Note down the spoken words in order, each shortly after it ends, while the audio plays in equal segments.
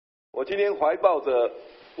我今天怀抱着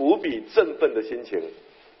无比振奋的心情，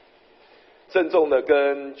郑重的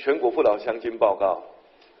跟全国父老乡亲报告，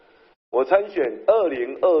我参选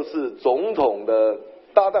2024总统的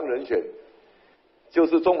搭档人选，就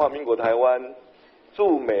是中华民国台湾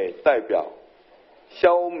驻美代表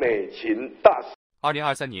萧美琴大使。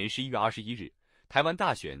2023年11月21日，台湾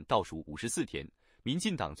大选倒数54天，民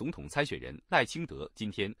进党总统参选人赖清德今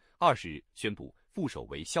天20日宣布副手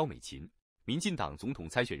为萧美琴。民进党总统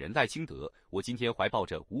参选人赖清德，我今天怀抱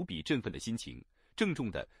着无比振奋的心情，郑重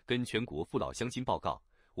的跟全国父老乡亲报告，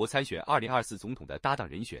我参选2024总统的搭档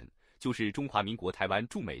人选，就是中华民国台湾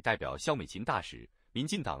驻美代表萧美琴大使，民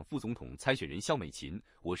进党副总统参选人萧美琴，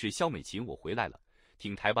我是萧美琴我回来了，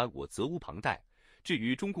挺台湾我责无旁贷。至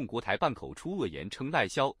于中共国台办口出恶言称赖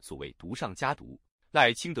萧所谓独上加独，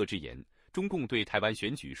赖清德直言，中共对台湾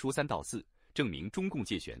选举说三道四，证明中共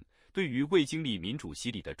介选，对于未经历民主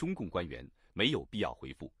洗礼的中共官员没有必要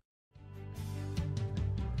回复。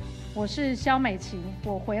我是萧美琴，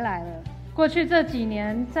我回来了。过去这几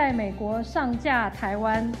年，在美国上架台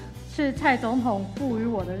湾是蔡总统赋予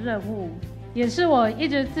我的任务，也是我一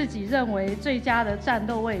直自己认为最佳的战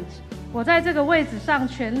斗位置。我在这个位置上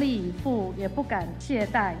全力以赴，也不敢懈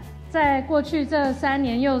怠。在过去这3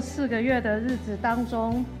年又4个月的日子当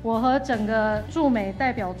中，我和整个驻美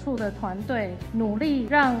代表处的团队努力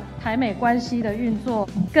让台美关系的运作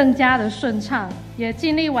更加的顺畅，也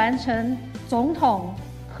尽力完成总统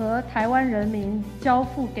和台湾人民交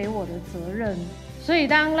付给我的责任。所以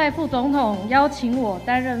当赖副总统邀请我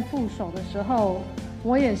担任副手的时候，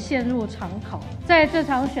我也陷入长考。在这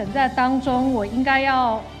场选战当中，我应该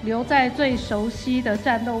要留在最熟悉的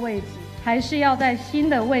战斗位置，还是要在新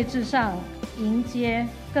的位置上迎接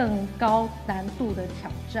更高难度的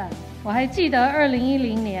挑战？我还记得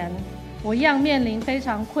2010年，我一样面临非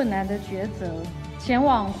常困难的抉择，前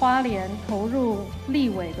往花莲投入立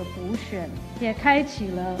委的补选，也开启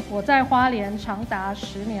了我在花莲长达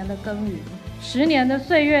10年的耕耘。10年的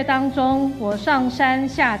岁月当中，我上山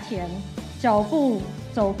下田，脚步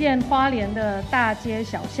走遍花莲的大街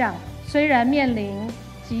小巷，虽然面临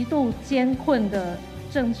极度艰困的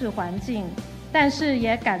政治环境，但是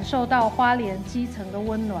也感受到花莲基层的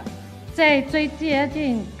温暖。在最接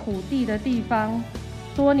近土地的地方，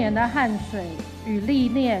多年的汗水与历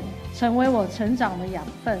练成为我成长的养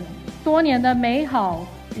分。多年的美好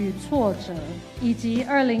与挫折，以及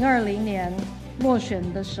2020年落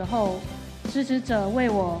选的时候，支持者为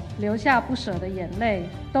我留下不舍的眼泪，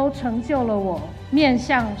都成就了我面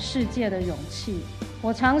向世界的勇气。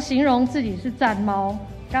我常形容自己是战猫，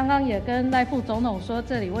刚刚也跟赖副总统说，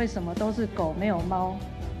这里为什么都是狗没有猫，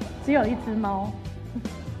只有一只猫。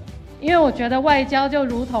因为我觉得外交就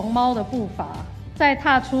如同猫的步伐，在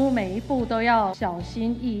踏出每一步都要小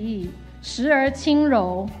心翼翼，时而轻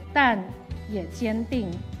柔，但也坚定。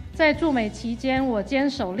在驻美期间，我坚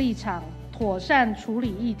守立场，妥善处理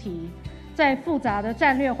议题，在复杂的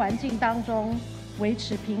战略环境当中维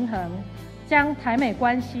持平衡，将台美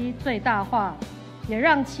关系最大化，也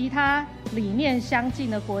让其他理念相近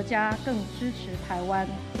的国家更支持台湾，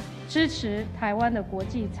支持台湾的国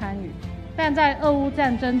际参与。但在俄乌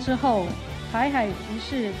战争之后，台海局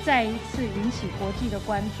势再一次引起国际的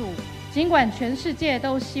关注。尽管全世界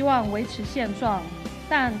都希望维持现状，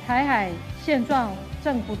但台海现状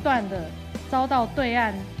正不断地遭到对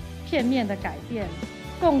岸片面的改变，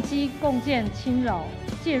共机共建侵扰，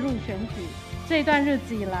介入选举。这段日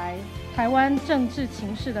子以来，台湾政治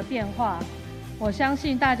情势的变化，我相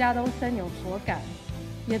信大家都深有所感，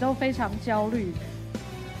也都非常焦虑。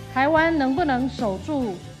台湾能不能守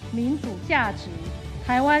住民主价值？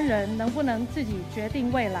台湾人能不能自己决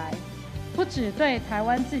定未来？不只对台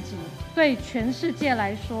湾自己，对全世界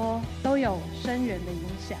来说都有深远的影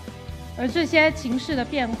响。而这些情势的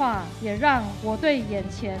变化，也让我对眼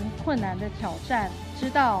前困难的挑战，知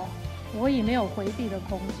道我已没有回避的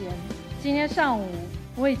空间。今天上午，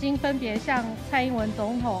我已经分别向蔡英文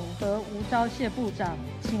总统和吴钊燮部长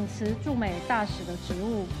请辞驻美大使的职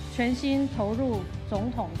务，全心投入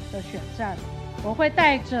总统的选战。我会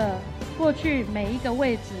带着过去每一个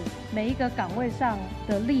位置、每一个岗位上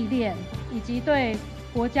的历练，以及对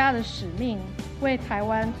国家的使命，为台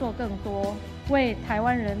湾做更多，为台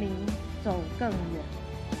湾人民走更远。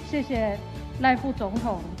谢谢赖副总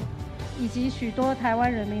统以及许多台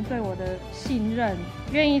湾人民对我的信任，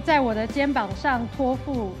愿意在我的肩膀上托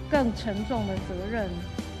付更沉重的责任。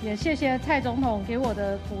也谢谢蔡总统给我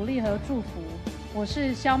的鼓励和祝福。我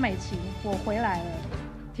是萧美琴，我回来了。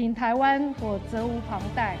挺台湾我责无旁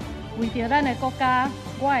贷，为着咱的国家，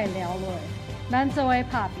我会了落，咱做伙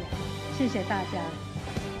打拼。谢谢大家。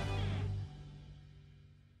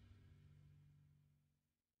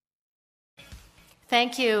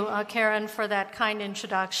Thank you, Karen, for that kind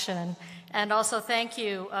introduction. And also thank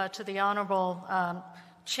you to the Honorable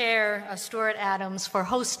Chair Stuart Adams for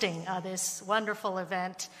hosting this wonderful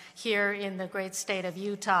event here in the great state of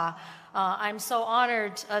Utah. I'm so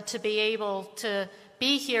honored to be able to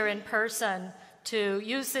be here in person to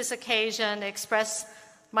use this occasion to express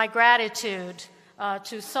my gratitude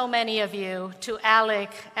to so many of you, to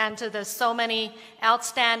ALEC, and to the so many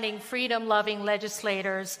outstanding freedom-loving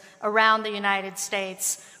legislators around the United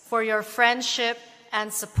States for your friendship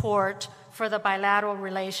and support for the bilateral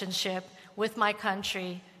relationship with my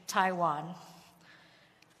country, Taiwan.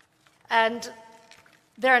 And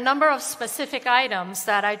there are a number of specific items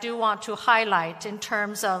that I do want to highlight in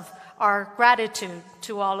terms of our gratitude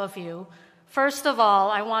to all of you. First of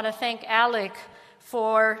all, I want to thank ALEC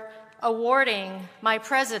for awarding my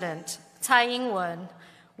president, Tsai Ing-wen,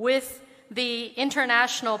 with the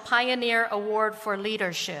International Pioneer Award for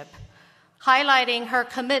Leadership, highlighting her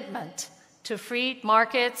commitment to free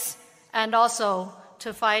markets and also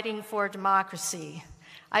to fighting for democracy.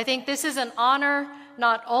 I think this is an honor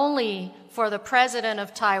not only for the President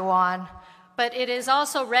of Taiwan, but it is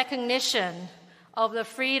also recognition of the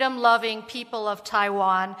freedom-loving people of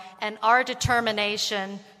Taiwan and our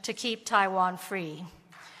determination to keep Taiwan free.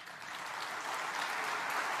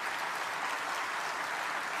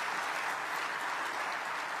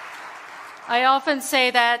 I often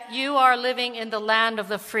say that you are living in the land of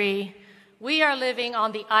the free. We are living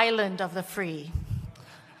on the island of the free.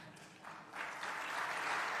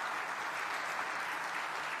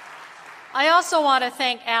 I also want to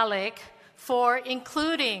thank ALEC for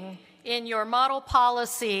including in your model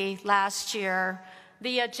policy last year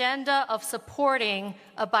the agenda of supporting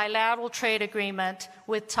a bilateral trade agreement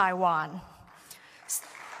with Taiwan.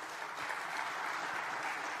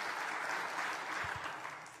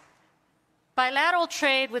 Bilateral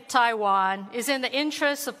trade with Taiwan is in the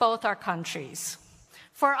interests of both our countries.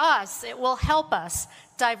 For us, it will help us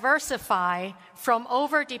diversify from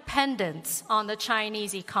overdependence on the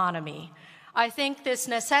Chinese economy. I think this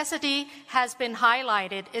necessity has been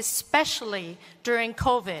highlighted, especially during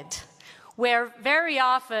COVID, where very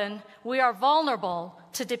often we are vulnerable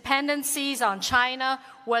to dependencies on China,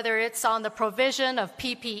 whether it's on the provision of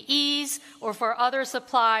PPEs or for other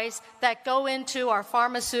supplies that go into our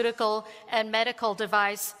pharmaceutical and medical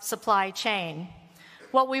device supply chain.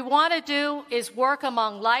 What we want to do is work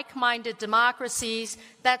among like-minded democracies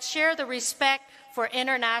that share the respect for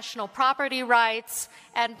international property rights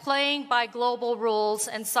and playing by global rules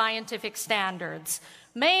and scientific standards.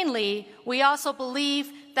 Mainly, we also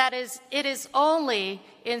believe that it is only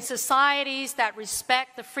in societies that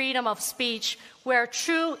respect the freedom of speech where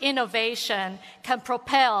true innovation can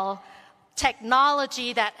propel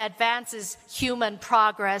technology that advances human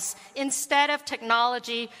progress instead of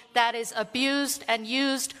technology that is abused and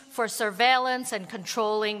used for surveillance and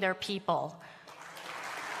controlling their people.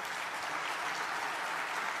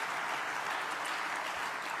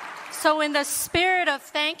 So in the spirit of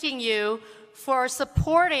thanking you for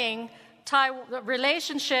supporting the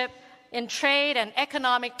relationship in trade and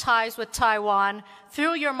economic ties with Taiwan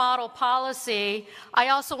through your model policy, I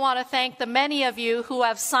also want to thank the many of you who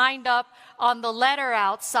have signed up on the letter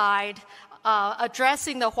outside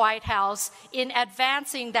addressing the White House in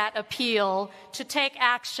advancing that appeal to take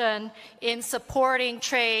action in supporting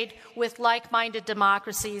trade with like-minded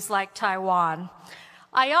democracies like Taiwan.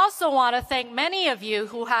 I also want to thank many of you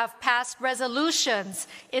who have passed resolutions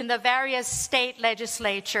in the various state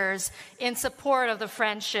legislatures in support of the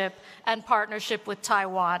friendship and partnership with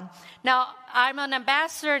Taiwan. Now, I'm an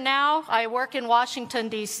ambassador now. I work in Washington,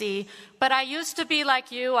 D.C., but I used to be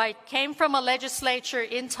like you. I came from a legislature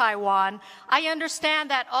in Taiwan. I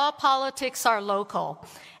understand that all politics are local.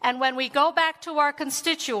 And when we go back to our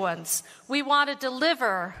constituents, we want to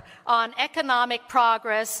deliver on economic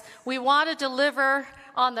progress. We want to deliver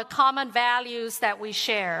on the common values that we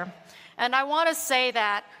share. And I want to say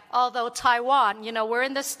that although Taiwan, we're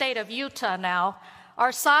in the state of Utah now,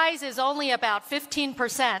 our size is only about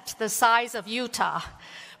 15% the size of Utah.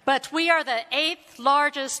 But we are the 8th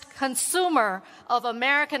largest consumer of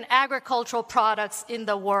American agricultural products in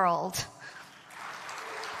the world.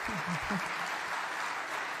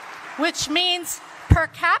 Which means per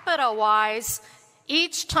capita-wise,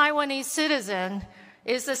 each Taiwanese citizen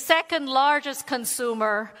is the 2nd largest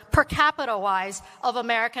consumer per capita-wise of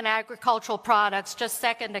American agricultural products, just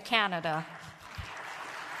 2nd to Canada.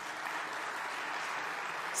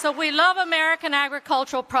 So we love American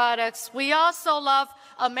agricultural products. We also love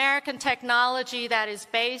American technology that is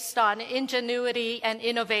based on ingenuity and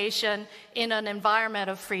innovation in an environment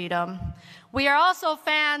of freedom. We are also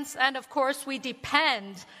fans, and of course we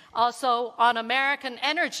depend also on American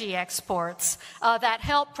energy exports that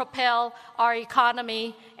help propel our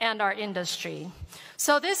economy and our industry.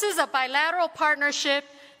 So this is a bilateral partnership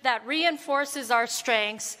that reinforces our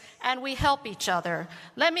strengths, and we help each other.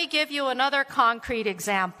 Let me give you another concrete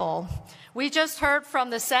example. We just heard from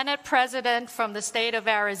the Senate President from the state of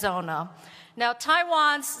Arizona. Now,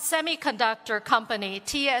 Taiwan's semiconductor company,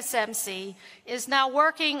 TSMC, is now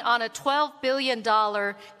working on a $12 billion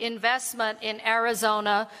investment in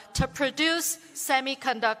Arizona to produce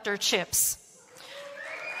semiconductor chips.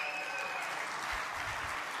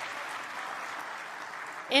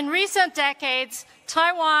 In recent decades,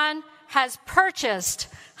 Taiwan has purchased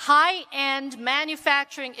high-end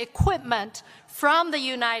manufacturing equipment from the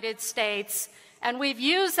United States, and we've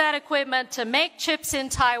used that equipment to make chips in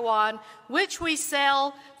Taiwan, which we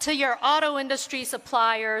sell to your auto industry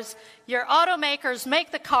suppliers. Your automakers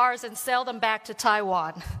make the cars and sell them back to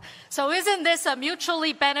Taiwan. So isn't this a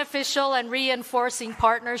mutually beneficial and reinforcing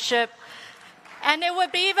partnership? And it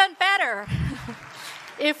would be even better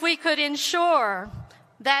if we could ensure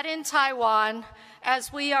that in Taiwan,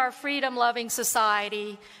 as we are a freedom-loving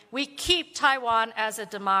society, we keep Taiwan as a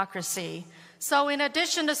democracy. So in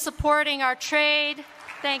addition to supporting our trade,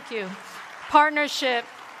 partnership,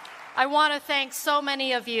 I want to thank so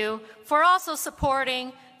many of you for also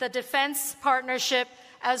supporting the defense partnership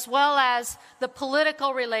as well as the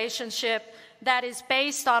political relationship that is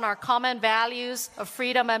based on our common values of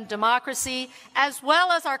freedom and democracy, as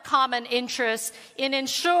well as our common interests in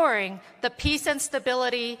ensuring the peace and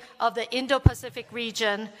stability of the Indo-Pacific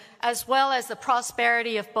region, as well as the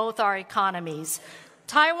prosperity of both our economies.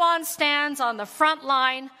 Taiwan stands on the front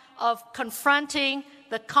line of confronting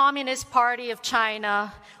the Communist Party of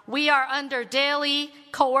China. We are under daily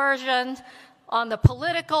coercion on the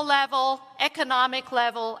political level, economic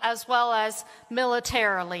level, as well as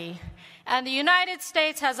militarily. And the United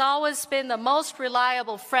States has always been the most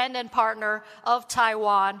reliable friend and partner of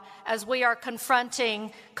Taiwan as we are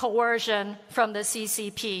confronting coercion from the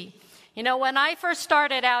CCP. You know, when I first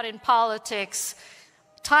started out in politics,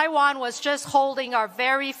 Taiwan was just holding our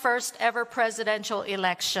very first ever presidential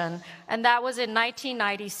election, and that was in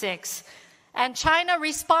 1996. And China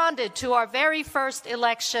responded to our very first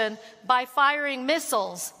election by firing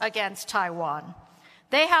missiles against Taiwan.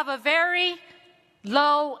 They have a very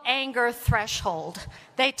low anger threshold.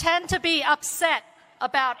 They tend to be upset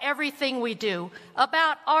about everything we do,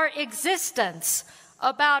 about our existence,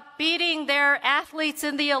 about beating their athletes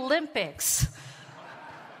in the Olympics.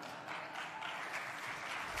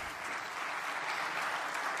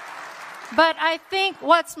 But I think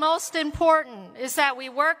what's most important is that we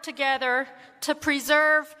work together to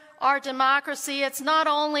preserve our democracy. It's not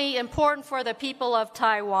only important for the people of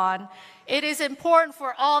Taiwan, it is important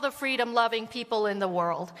for all the freedom-loving people in the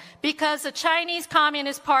world, because the Chinese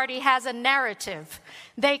Communist Party has a narrative.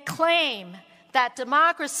 They claim that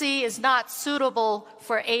democracy is not suitable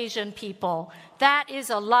for Asian people. That is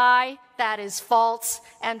a lie, that is false,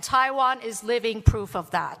 and Taiwan is living proof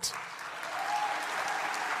of that.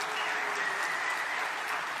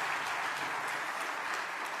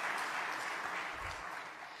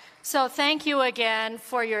 So thank you again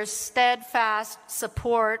for your steadfast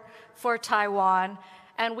support for Taiwan,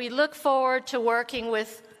 and we look forward to working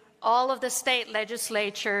with all of the state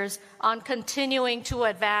legislatures on continuing to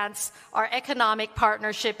advance our economic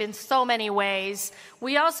partnership in so many ways.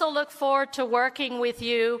 We also look forward to working with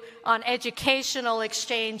you on educational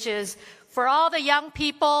exchanges for all the young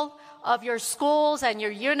people of your schools and your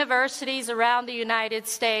universities around the United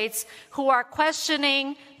States who are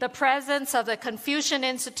questioning the presence of the Confucian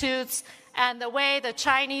Institutes and the way the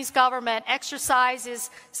Chinese government exercises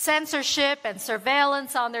censorship and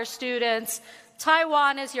surveillance on their students.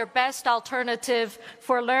 Taiwan is your best alternative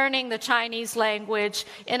for learning the Chinese language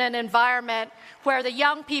in an environment where the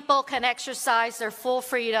young people can exercise their full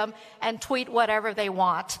freedom and tweet whatever they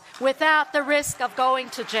want without the risk of going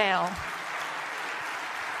to jail.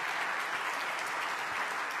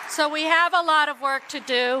 So we have a lot of work to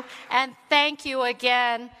do, and thank you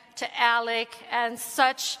again to Alec and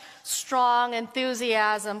such strong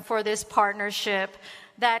enthusiasm for this partnership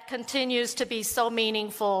that continues to be so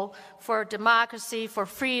meaningful for democracy, for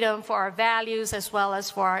freedom, for our values, as well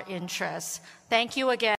as for our interests. Thank you again.